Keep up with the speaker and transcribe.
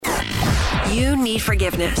You need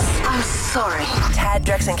forgiveness. I'm sorry. Tad,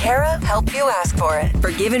 Drex, and Kara help you ask for it.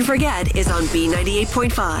 Forgive and Forget is on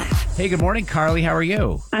B98.5. Hey, good morning, Carly. How are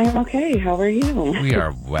you? I'm okay. How are you? We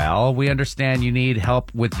are well. We understand you need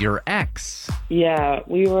help with your ex. Yeah,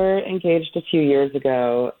 we were engaged a few years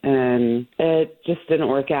ago, and it just didn't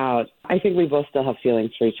work out. I think we both still have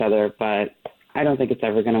feelings for each other, but I don't think it's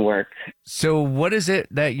ever going to work. So what is it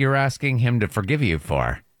that you're asking him to forgive you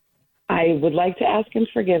for? I would like to ask him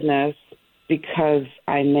forgiveness because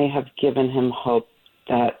I may have given him hope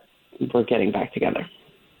that we're getting back together.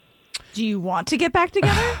 Do you want to get back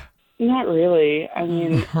together? Not really. I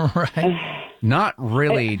mean, Right. Not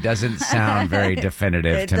really doesn't sound very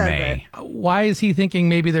definitive to me. Why is he thinking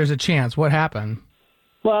maybe there's a chance? What happened?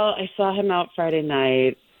 well, I saw him out Friday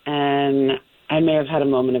night, and I may have had a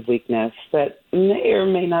moment of weakness that may or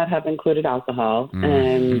may not have included alcohol,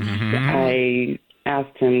 and I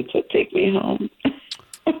asked him to take me home.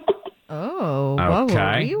 Oh,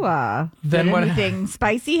 Okay. Then did what- anything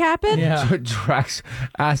spicy happen? Yeah. So Drax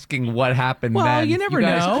asking what happened Well, then. you never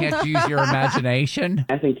guys know. Can't use your imagination.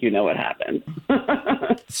 I think you know what happened.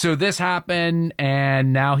 So this happened,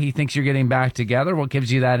 and now he thinks you're getting back together. What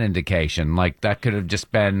gives you that indication? Like, that could have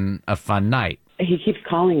just been a fun night. He keeps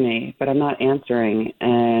calling me, but I'm not answering,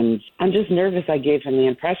 and I'm just nervous. I gave him the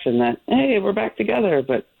impression that, hey, we're back together,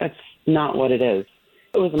 but that's not what it is.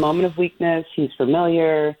 It was a moment of weakness. He's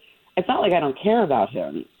familiar. It's not like I don't care about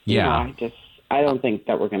him. Yeah. You know, I don't think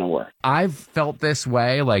that we're going to work. I've felt this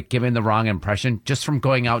way, like giving the wrong impression, just from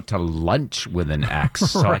going out to lunch with an ex.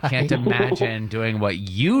 So I can't imagine doing what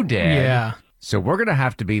you did. Yeah. So we're going to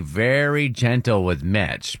have to be very gentle with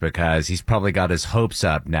Mitch because he's probably got his hopes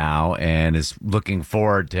up now and is looking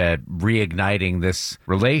forward to reigniting this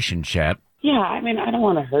relationship. Yeah, I mean, I don't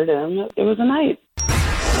want to hurt him. It was a night.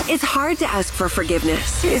 It's hard to ask for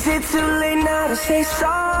forgiveness. Is it too late now to say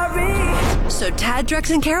sorry? So Tad,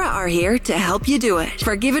 Drex, and Kara are here to help you do it.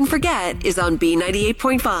 Forgive and Forget is on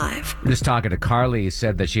B98.5. I'm just talking to Carly, who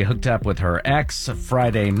said that she hooked up with her ex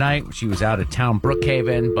Friday night. She was out of town,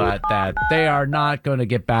 Brookhaven, but that they are not going to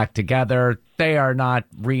get back together. They are not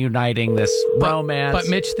reuniting this romance. But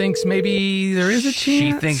Mitch thinks maybe there is a chance.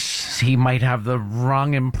 She thinks he might have the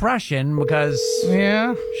wrong impression because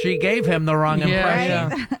Yeah. she gave him the wrong Yeah,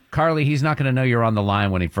 impression. Carly, he's not going to know you're on the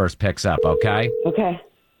line when he first picks up, okay? Okay.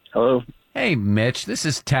 Hello. Hey, Mitch, this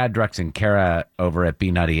is Tad, Drex, and Kara over at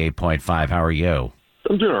B98.5. How are you?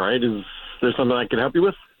 I'm doing all right. Is there something I can help you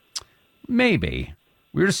with? Maybe.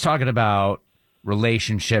 We were just talking about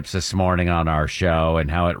relationships this morning on our show and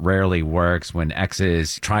how it rarely works when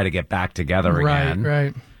exes try to get back together again.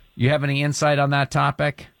 Right. You have any insight on that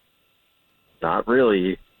topic? Not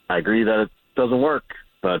really. I agree that it doesn't work,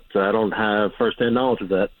 but I don't have firsthand knowledge of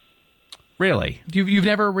that. Really? You've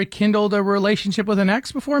never rekindled a relationship with an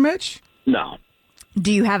ex before, Mitch? No.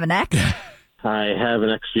 Do you have an ex? I have an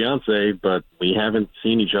ex-fiance, but we haven't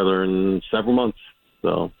seen each other in several months,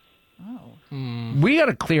 so... We got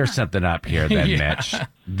to clear something up here then, Mitch.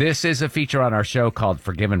 This is a feature on our show called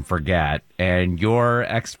Forgive and Forget, and your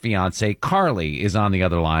ex-fiance, Carly, is on the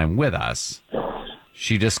other line with us.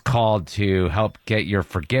 She just called to help get your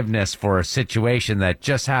forgiveness for a situation that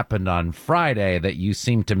just happened on Friday that you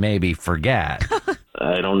seem to maybe forget.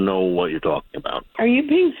 I don't know what you're talking about. Are you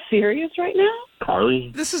being serious right now?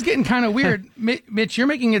 Carly? This is getting kind of weird. Mitch, you're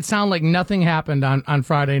making it sound like nothing happened on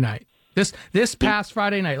Friday night. This past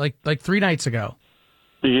Friday night, like 3 nights ago.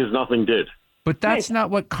 Because nothing did. But that's not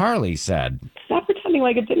what Carly said. Stop pretending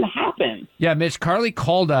like it didn't happen. Yeah, Mitch, Carly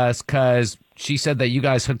called us because she said that you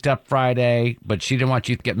guys hooked up Friday, but she didn't want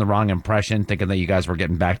you getting the wrong impression, thinking that you guys were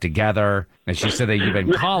getting back together. And she said that you've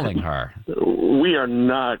been calling her. We are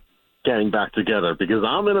not getting back together because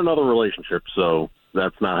I'm in another relationship, so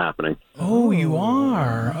that's not happening. Oh, you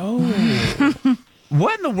are. Oh.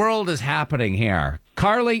 What in the world is happening here?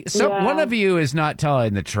 Carly, Yeah. one of you is not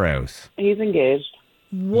telling the truth. He's engaged.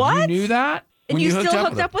 What? You knew that? And when you hooked still up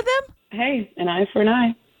hooked with up with him? Hey, an eye for an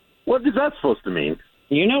eye. What is that supposed to mean?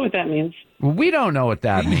 You know what that means. Well, we don't know what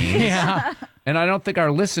that means. Yeah. And I don't think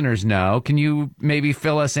our listeners know. Can you maybe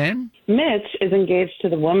fill us in? Mitch is engaged to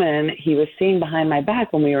the woman he was seeing behind my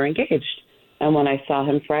back when we were engaged. And when I saw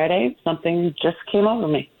him Friday, something just came over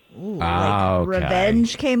me. Okay.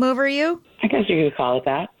 Revenge came over you? I guess you could call it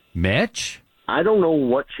that. Mitch? I don't know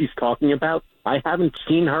what she's talking about. I haven't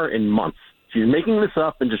seen her in months. She's making this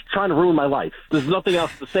up and just trying to ruin my life. There's nothing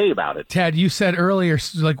else to say about it. Ted, you said earlier,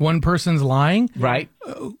 like one person's lying. Right?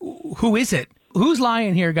 Who is it? Who's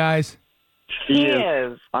lying here, guys? She He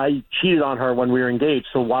is. is. I cheated on her when we were engaged,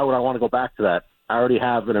 so why would I want to go back to that? I already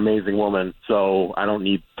have an amazing woman, so I don't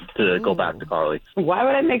need to go back to Carly. Why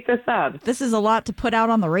would I make this up? This is a lot to put out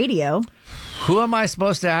on the radio. Who am I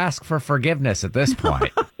supposed to ask for forgiveness at this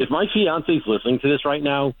point? If my fiance's listening to this right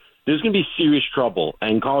now, there's going to be serious trouble.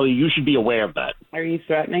 And Carly, you should be aware of that. Are you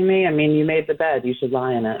threatening me? I mean, you made the bed. You should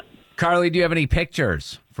lie in it. Carly, do you have any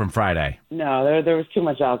pictures from Friday? No, there was too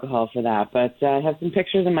much alcohol for that, but I have some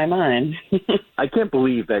pictures in my mind. I can't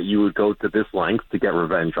believe that you would go to this length to get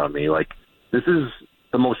revenge on me. Like, this is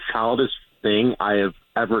the most childish thing I have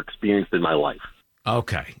ever experienced in my life.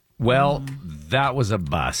 Okay. Well, that was a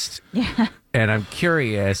bust. Yeah. And I'm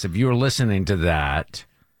curious, if you were listening to that,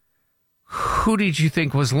 who did you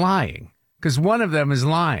think was lying? Because one of them is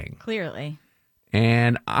lying. Clearly.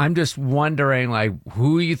 And I'm just wondering, like,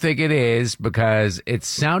 who you think it is, because it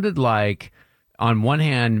sounded like, on one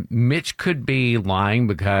hand, Mitch could be lying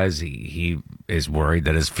because he is worried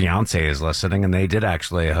that his fiance is listening, and they did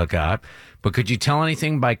actually hook up. But could you tell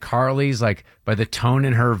anything by Carly's, like, by the tone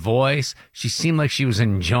in her voice? She seemed like she was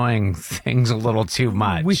enjoying things a little too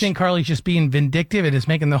much. We think Carly's just being vindictive and is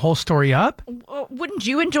making the whole story up? Wouldn't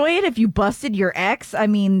you enjoy it if you busted your ex? I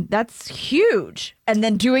mean, that's huge. And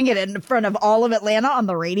then doing it in front of all of Atlanta on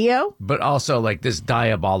the radio? But also, like, this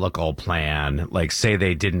diabolical plan, like, say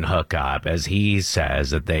they didn't hook up, as he says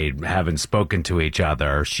that they haven't spoken to each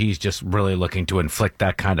other. She's just really looking to inflict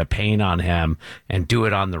that kind of pain on him and do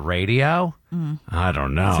it on the radio. I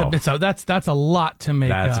don't know. That's a lot to make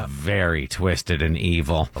That's up. very twisted and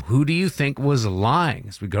evil. Who do you think was lying?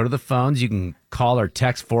 As we go to the phones, you can call or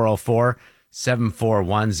text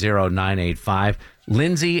 404-741-0985.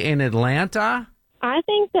 Lindsay in Atlanta? I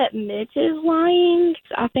think that Mitch is lying.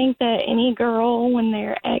 I think that any girl, when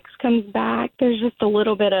their ex comes back, there's just a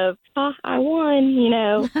little bit of, I won, you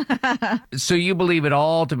know. So you believe it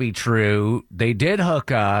all to be true. They did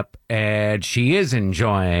hook up, and she is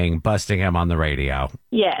enjoying busting him on the radio.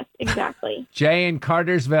 Yes, exactly. Jay in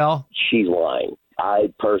Cartersville. She's lying.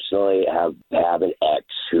 I personally have an ex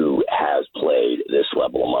who has played this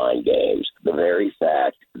level of mind games. The very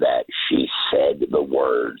fact that she said the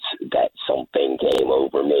words that something came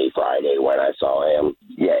over me Friday when I saw him,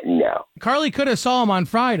 no. Carly could have saw him on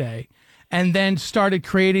Friday and then started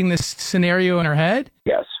creating this scenario in her head?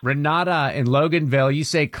 Yes. Renata in Loganville, you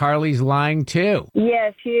say Carly's lying too.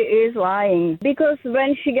 Yes, she is lying. Because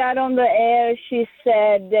when she got on the air, she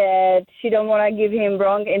said that she don't want to give him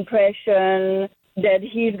wrong impression, that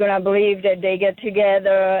he's going to believe that they get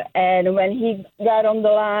together. And when he got on the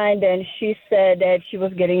line, then she said that she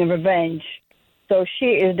was getting revenge. So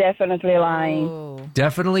she is definitely lying. Oh.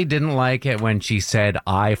 Definitely didn't like it when she said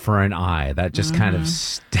eye for an eye. That just kind of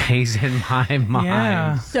stays in my mind.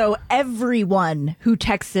 Yeah. So everyone who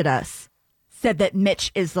texted us said that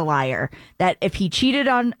Mitch is the liar, that if he cheated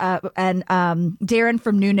on, and Darren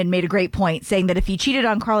from Noonan made a great point saying that if he cheated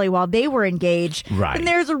on Carly while they were engaged, then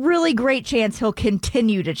there's a really great chance he'll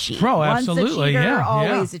continue to cheat. Oh, Once absolutely. a cheater, Yeah,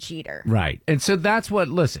 always a cheater. Right. And so that's what,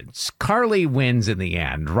 listen, Carly wins in the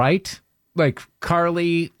end, right? Like,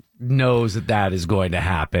 Carly knows that is going to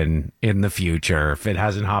happen in the future. If it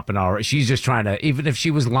hasn't happened already, she's just trying to, even if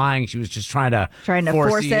she was lying, she was just trying to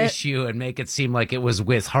force the issue and make it seem like it was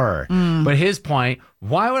with her. But his point,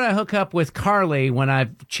 why would I hook up with Carly when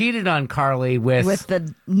I've cheated on Carly with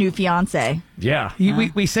the new fiance? Yeah.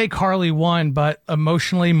 We say Carly won, but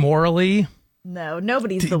emotionally, morally, No,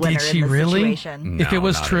 nobody's the winner did she in this really? situation. If it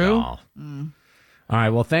was not at true? all. All right.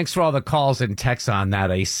 Well, thanks for all the calls and texts on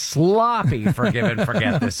that. A sloppy forgive and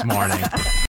forget this morning.